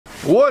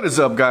What is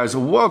up, guys?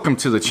 Welcome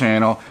to the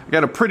channel. I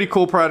got a pretty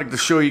cool product to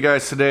show you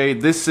guys today.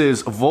 This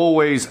is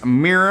Volway's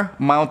mirror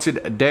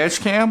mounted dash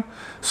cam.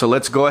 So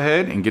let's go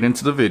ahead and get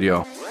into the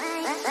video.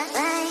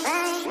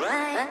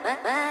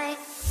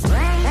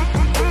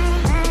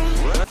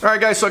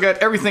 Alright guys, so I got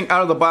everything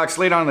out of the box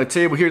laid on the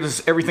table here. This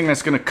is everything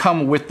that's going to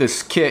come with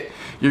this kit.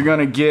 You're going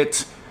to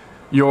get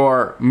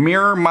your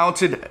mirror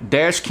mounted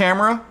dash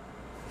camera,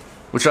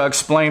 which I'll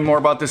explain more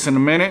about this in a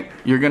minute.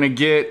 You're going to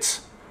get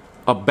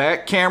a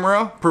back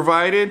camera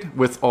provided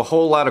with a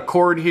whole lot of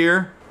cord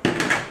here.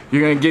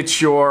 You're going to get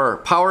your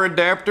power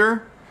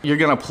adapter. You're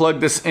going to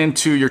plug this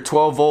into your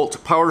 12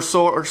 volt power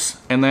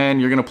source, and then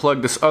you're going to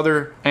plug this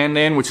other end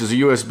in, which is a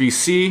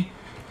USB-C,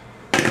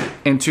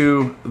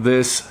 into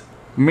this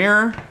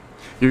mirror.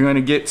 You're going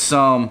to get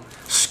some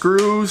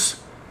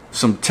screws,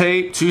 some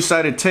tape,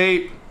 two-sided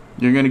tape.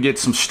 You're going to get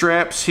some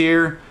straps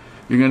here.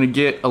 You're going to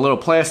get a little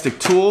plastic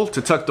tool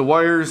to tuck the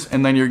wires,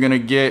 and then you're going to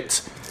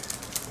get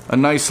a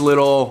nice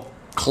little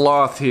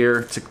cloth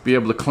here to be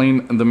able to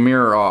clean the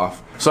mirror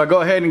off. So I'll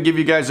go ahead and give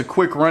you guys a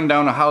quick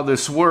rundown of how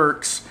this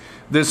works.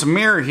 This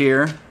mirror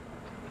here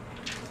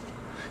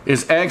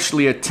is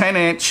actually a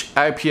 10-inch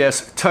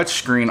IPS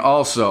touchscreen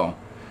also.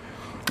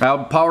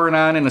 I'll power it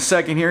on in a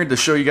second here to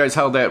show you guys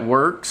how that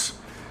works.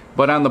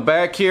 But on the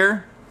back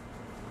here,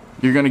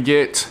 you're going to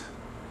get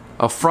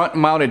a front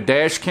mounted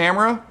dash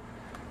camera,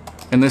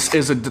 and this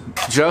is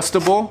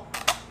adjustable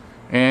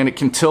and it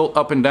can tilt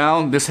up and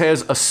down. This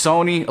has a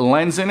Sony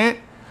lens in it,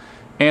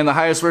 and the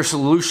highest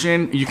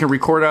resolution you can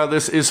record out of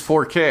this is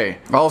 4K.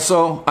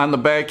 Also on the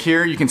back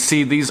here, you can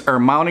see these are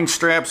mounting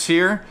straps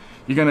here.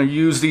 You're going to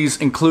use these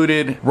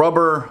included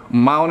rubber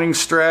mounting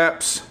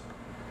straps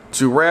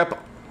to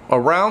wrap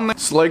around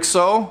this like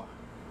so,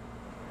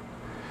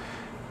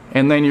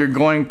 and then you're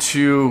going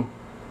to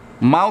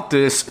mount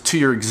this to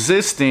your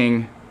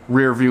existing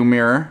rear view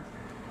mirror,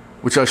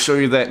 which I'll show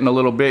you that in a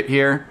little bit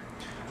here.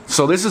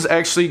 So this is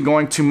actually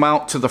going to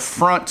mount to the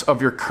front of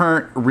your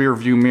current rear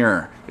view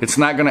mirror. It's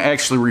not going to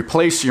actually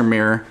replace your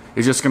mirror.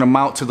 It's just going to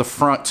mount to the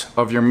front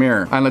of your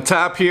mirror. On the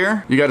top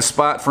here, you got a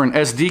spot for an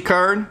SD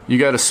card. You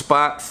got a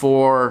spot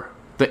for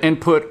the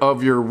input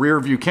of your rear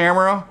view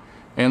camera,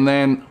 and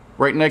then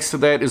right next to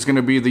that is going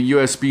to be the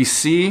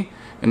USB-C,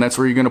 and that's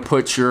where you're going to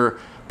put your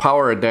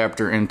power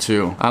adapter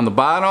into. On the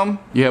bottom,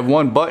 you have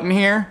one button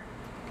here,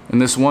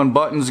 and this one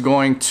button is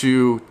going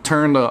to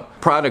turn the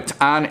product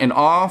on and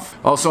off.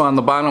 Also on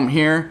the bottom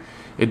here,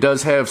 it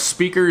does have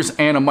speakers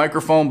and a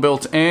microphone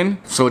built in,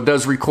 so it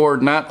does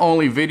record not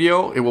only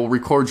video, it will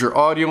record your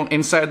audio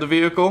inside the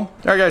vehicle.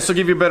 Alright guys, so to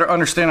give you a better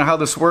understanding of how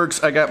this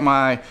works, I got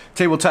my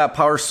tabletop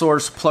power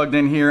source plugged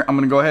in here. I'm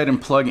going to go ahead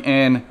and plug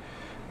in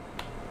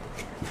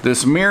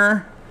this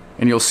mirror,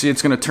 and you'll see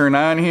it's going to turn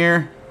on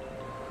here.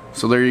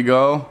 So there you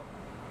go.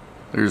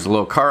 There's a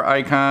little car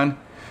icon,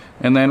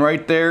 and then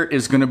right there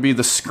is going to be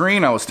the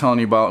screen I was telling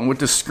you about. And what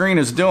this screen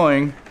is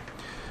doing,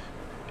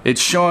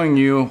 it's showing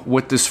you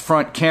what this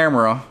front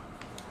camera,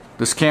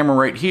 this camera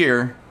right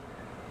here,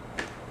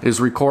 is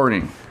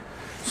recording.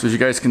 So as you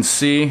guys can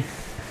see,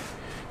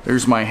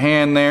 there's my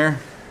hand there,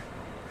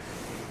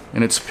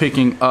 and it's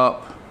picking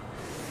up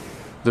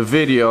the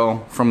video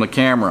from the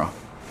camera.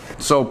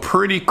 So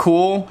pretty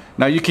cool.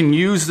 Now you can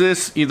use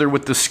this either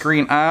with the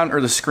screen on or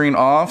the screen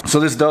off. So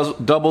this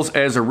doubles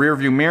as a rear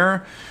view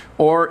mirror,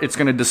 or it's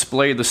going to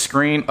display the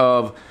screen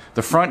of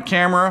the front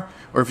camera,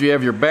 or if you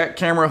have your back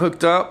camera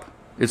hooked up,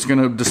 it's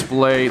going to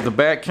display the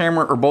back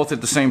camera, or both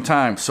at the same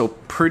time. So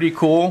pretty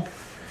cool.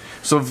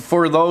 So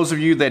for those of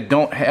you that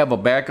don't have a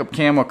backup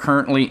camera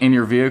currently in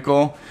your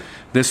vehicle,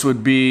 this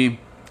would be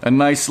a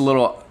nice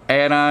little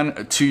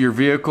add-on to your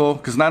vehicle,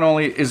 because not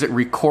only is it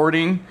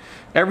recording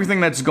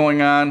everything that's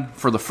going on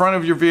for the front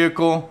of your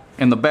vehicle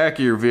and the back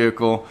of your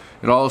vehicle,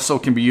 it also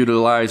can be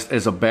utilized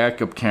as a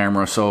backup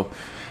camera. So,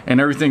 and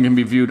everything can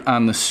be viewed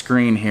on the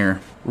screen here.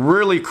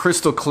 Really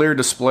crystal clear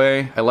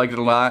display. I like it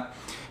a lot.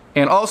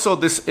 And also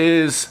this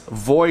is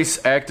voice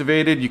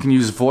activated. You can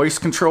use voice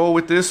control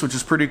with this, which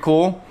is pretty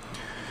cool.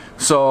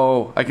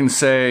 So I can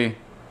say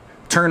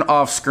turn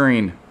off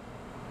screen,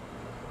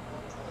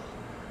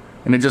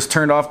 and it just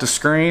turned off the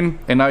screen,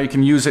 and now you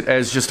can use it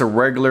as just a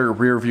regular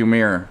rear view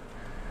mirror.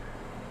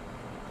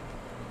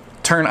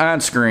 Turn on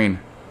screen.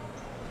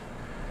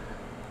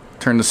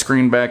 Turn the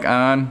screen back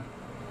on.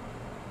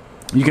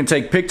 You can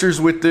take pictures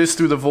with this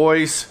through the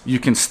voice. You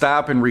can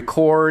stop and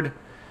record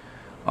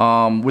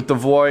with the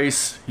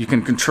voice. You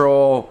can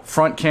control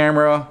front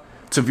camera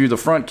to view the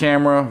front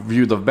camera,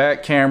 view the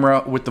back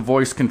camera with the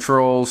voice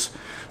controls.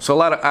 So a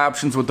lot of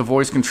options with the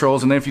voice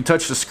controls. And then if you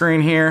touch the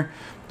screen here,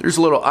 there's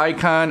a little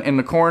icon in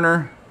the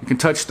corner. You can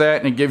touch that,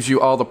 and it gives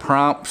you all the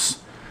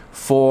prompts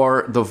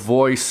for the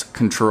voice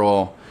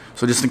control.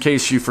 So just in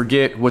case you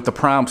forget what the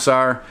prompts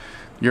are,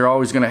 you're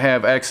always going to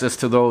have access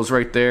to those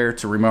right there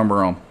to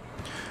remember them.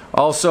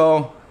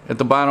 Also, at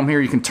the bottom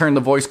here, you can turn the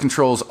voice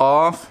controls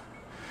off.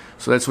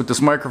 So that's what this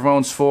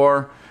microphone's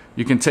for.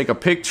 You can take a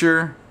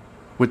picture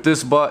with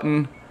this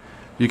button.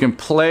 You can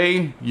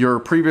play your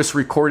previous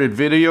recorded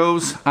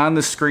videos on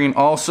the screen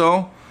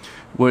also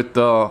with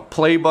the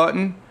play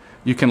button.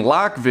 you can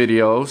lock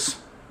videos,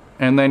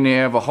 and then you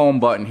have a home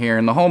button here,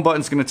 and the home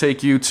button is going to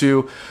take you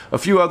to a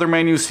few other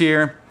menus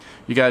here.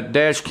 You got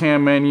dash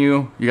cam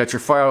menu, you got your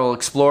file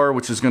explorer,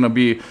 which is going to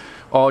be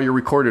all your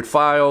recorded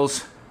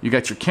files. You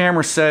got your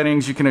camera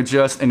settings you can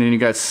adjust, and then you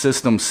got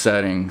system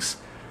settings.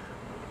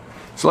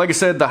 So like I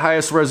said, the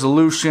highest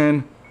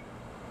resolution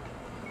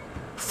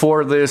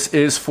for this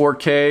is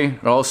 4K.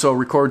 It also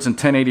records in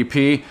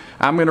 1080p.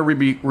 I'm going to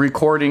be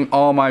recording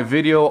all my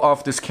video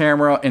off this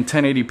camera in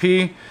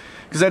 1080p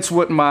because that's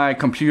what my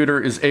computer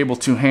is able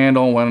to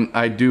handle when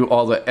I do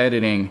all the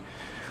editing.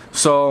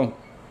 So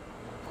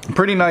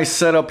pretty nice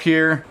setup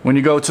here. When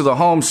you go to the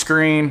home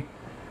screen,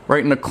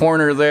 right in the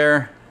corner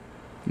there,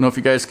 I don't know if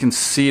you guys can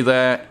see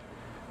that.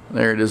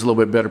 There it is, a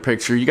little bit better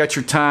picture. You got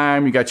your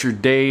time, you got your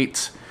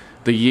date,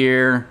 the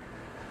year,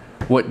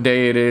 what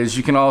day it is.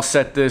 You can all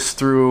set this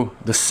through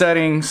the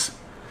settings,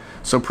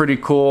 so pretty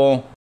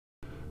cool.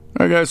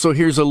 Alright guys, so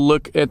here's a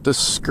look at the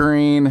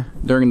screen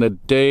during the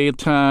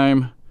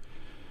daytime.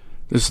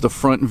 This is the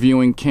front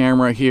viewing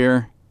camera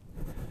here.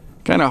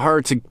 Kind of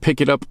hard to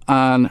pick it up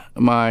on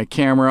my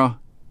camera.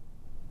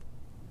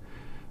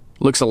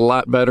 Looks a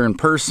lot better in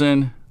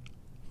person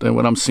than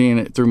what I'm seeing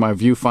it through my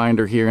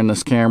viewfinder here in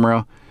this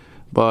camera.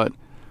 But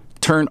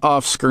turn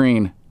off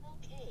screen.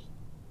 Okay.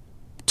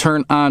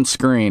 Turn on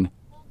screen.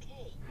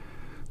 Okay.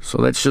 So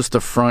that's just the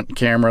front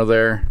camera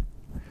there.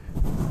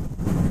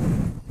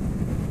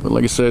 But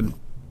like I said,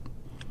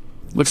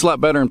 looks a lot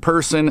better in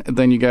person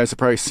than you guys are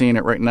probably seeing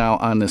it right now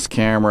on this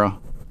camera.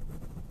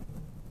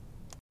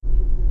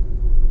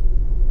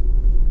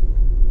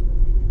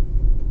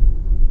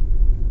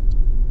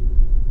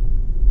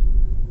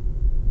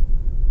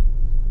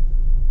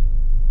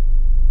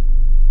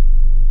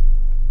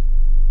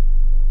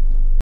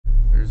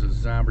 There's a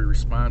zombie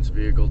response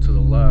vehicle to the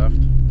left.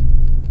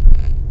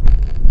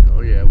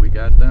 Oh yeah, we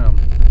got them.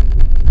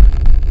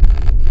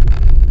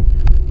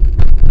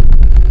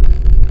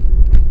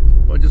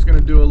 Well, just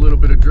gonna do a little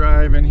bit of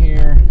driving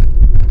here,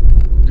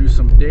 do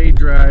some day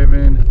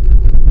driving,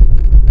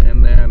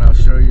 and then I'll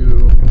show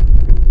you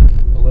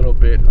a little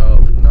bit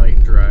of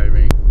night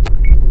driving.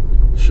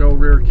 Show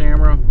rear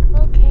camera.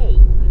 Okay.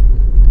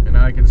 And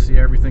I can see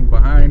everything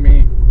behind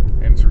me,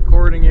 and it's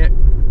recording it.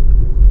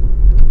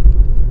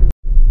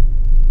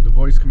 The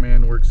voice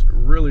command works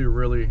really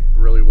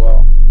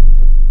well.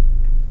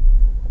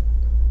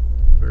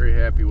 Very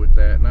happy with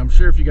that. And I'm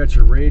sure if you got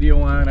your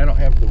radio on, I don't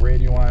have the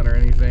radio on or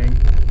anything.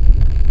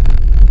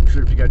 I'm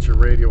sure if you got your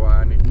radio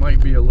on, it might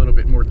be a little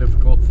bit more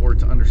difficult for it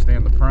to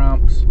understand the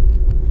prompts.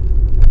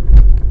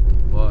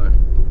 But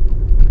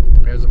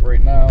as of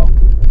right now,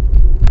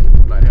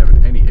 I'm not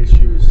having any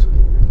issues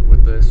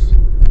with this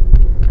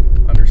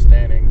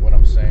understanding what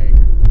I'm saying.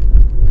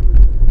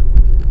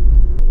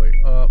 All the way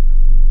up.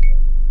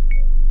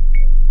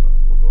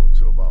 We'll go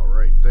to about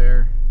right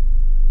there.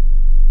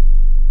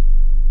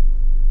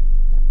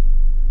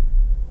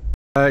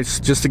 Guys,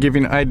 just to give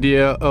you an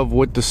idea of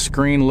what the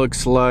screen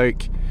looks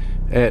like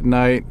at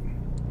night.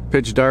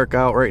 Pitch dark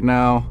out right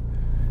now,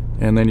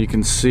 and then you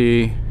can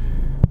see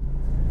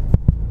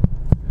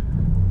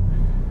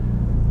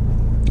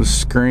the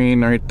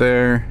screen right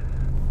there.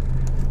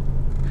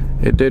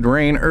 It did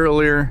rain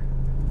earlier,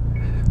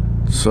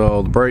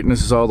 so the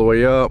brightness is all the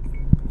way up.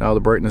 Now the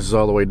brightness is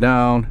all the way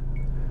down.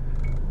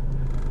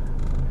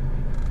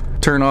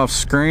 Turn off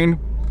screen,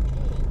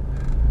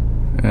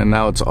 and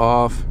now it's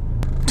off.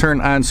 Turn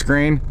on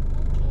screen.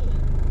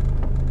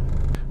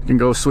 You can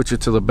go switch it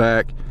to the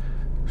back.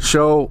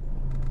 Show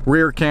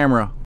rear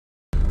camera.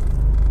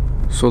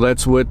 So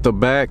that's what the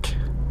back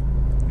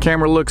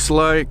camera looks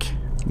like.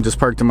 I'm just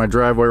parked in my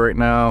driveway right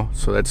now,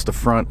 so that's the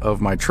front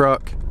of my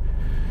truck.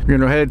 I'm gonna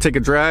go ahead and take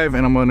a drive,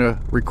 and I'm gonna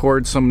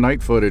record some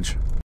night footage.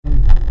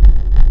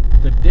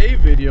 The day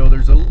video,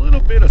 there's a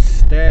little bit of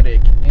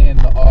static in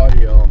the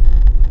audio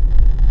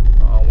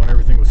when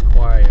everything was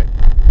quiet.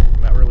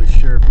 I'm not really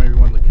sure if maybe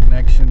one of the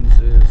connections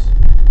is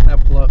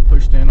not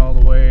pushed in all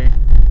the way,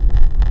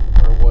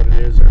 or what it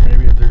is, or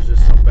maybe if there's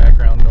just some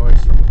background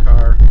noise from the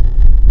car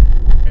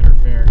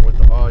interfering with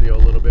the audio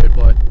a little bit,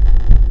 but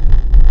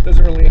it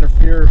doesn't really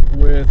interfere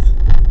with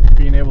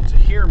being able to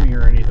hear me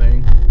or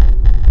anything,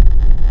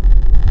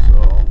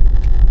 so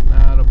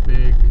not a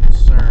big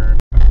concern.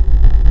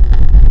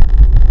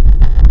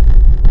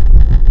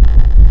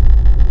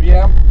 But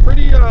yeah, I'm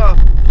pretty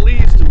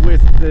pleased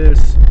with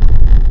this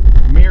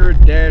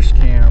mirrored dash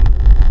cam.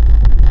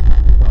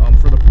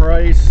 For the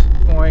price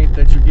point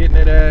that you're getting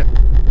it at,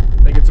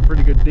 I think it's a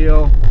pretty good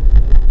deal,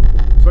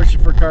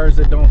 especially for cars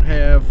that don't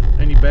have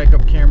any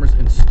backup cameras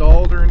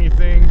installed or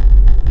anything.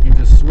 You can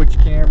just switch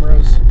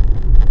cameras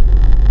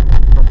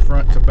from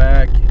front to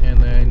back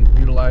and then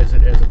utilize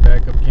it as a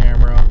backup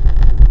camera.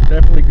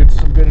 Definitely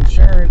some good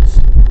insurance.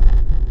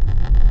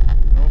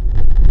 Nope,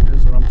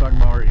 this is what I'm talking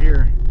about right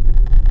here.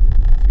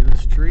 See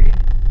this tree?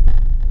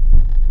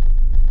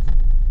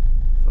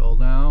 Fell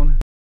down.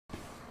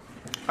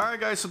 Alright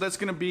guys, so that's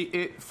going to be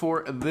it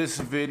for this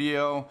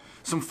video.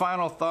 Some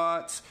final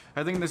thoughts.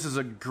 I think this is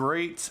a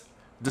great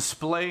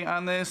display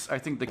on this. I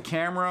think the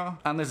camera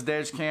on this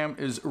dash cam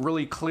is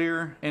really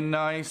clear and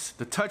nice.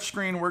 The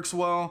touchscreen works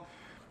well.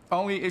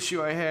 Only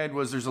issue I had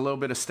was there's a little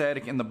bit of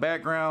static in the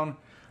background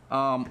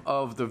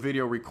of the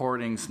video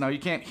recordings. Now you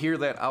can't hear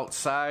that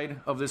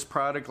outside of this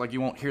product, like you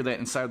won't hear that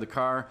inside the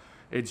car.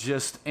 It's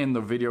just in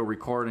the video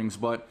recordings,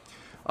 but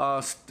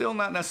still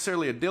not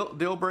necessarily a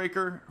deal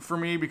breaker for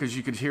me because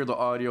you could hear the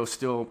audio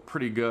still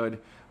pretty good.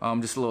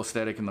 Just a little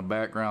static in the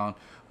background.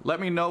 Let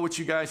me know what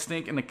you guys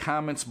think in the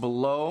comments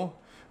below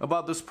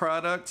about this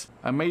product.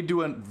 I may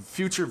do a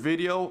future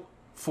video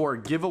for a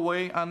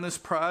giveaway on this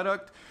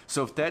product,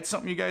 so if that's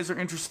something you guys are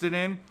interested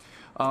in,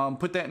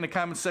 put that in the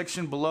comment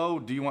section below.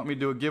 Do you want me to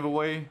do a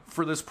giveaway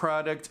for this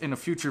product in a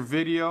future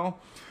video?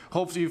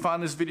 Hopefully you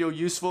found this video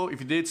useful.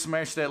 If you did,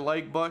 smash that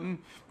like button.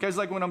 If you guys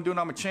like what I'm doing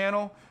on my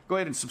channel, go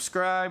ahead and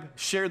subscribe,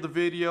 share the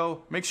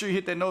video, make sure you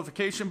hit that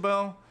notification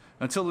bell.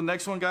 Until the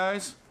next one,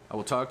 guys, I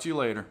will talk to you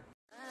later.